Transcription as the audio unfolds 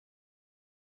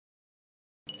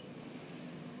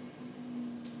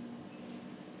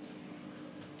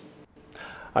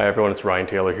Hi everyone, it's Ryan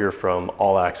Taylor here from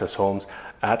All Access Homes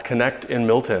at Connectt in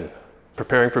Milton.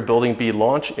 Preparing for Building B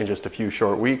launch in just a few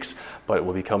short weeks, but it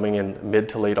will be coming in mid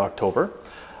to late October.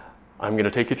 I'm going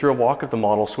to take you through a walk of the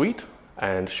model suite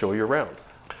and show you around.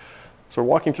 So we're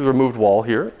walking through the removed wall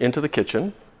here into the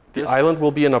kitchen. The island will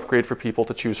be an upgrade for people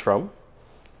to choose from,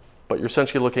 but you're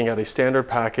essentially looking at a standard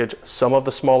package. Some of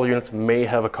the smaller units may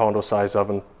have a condo size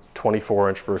oven,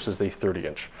 24-inch versus the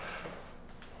 30-inch.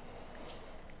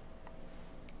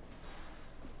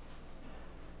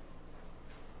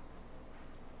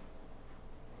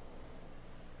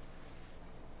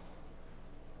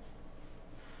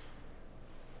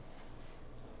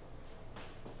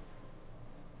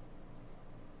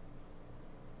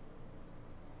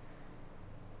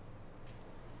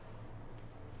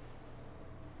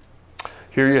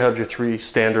 Here you have your three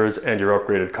standards and your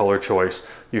upgraded color choice.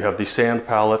 You have the sand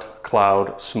palette,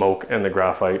 cloud, smoke, and the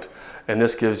graphite. And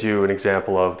this gives you an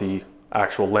example of the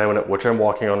actual laminate, which I'm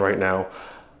walking on right now.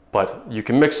 But you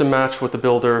can mix and match with the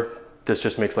builder. This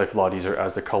just makes life a lot easier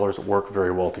as the colors work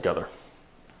very well together.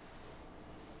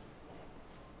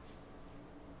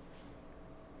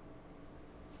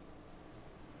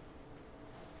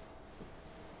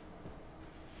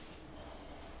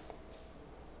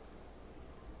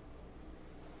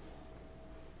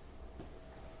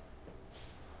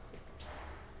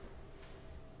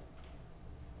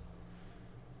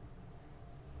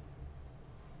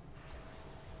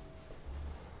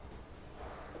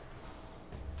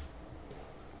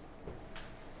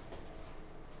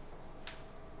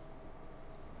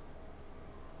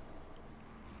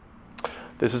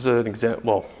 This is an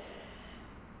example,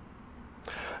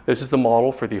 this is the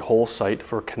model for the whole site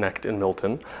for Connectt in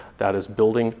Milton. That is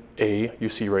Building A, you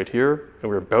see right here, and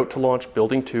we're about to launch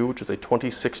Building 2, which is a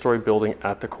 26-story building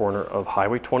at the corner of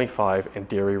Highway 25 and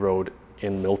Derry Road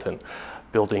in Milton.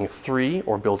 Building 3,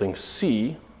 or Building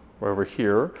C, over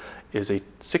here, is a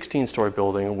 16-story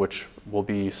building, which will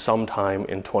be sometime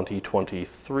in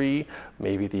 2023,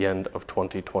 maybe the end of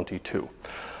 2022.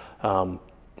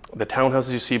 The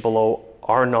townhouses you see below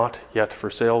are not yet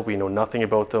for sale. We know nothing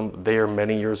about them. They are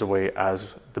many years away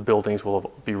as the buildings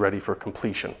will be ready for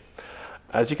completion.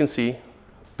 As you can see,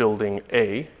 Building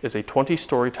A is a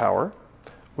 20-story tower.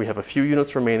 We have a few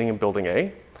units remaining in Building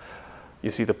A. You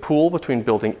see the pool between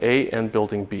Building A and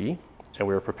Building B, and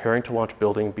we are preparing to launch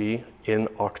Building B in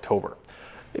October.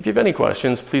 If you have any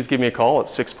questions, please give me a call at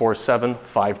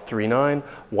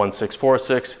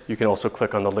 647-539-1646. You can also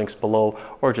click on the links below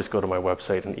or just go to my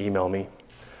website and email me.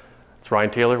 It's Ryan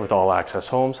Taylor with All Access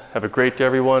Homes. Have a great day,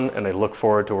 everyone, and I look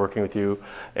forward to working with you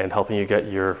and helping you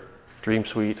get your dream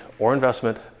suite or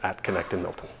investment at Connectt in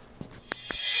Milton.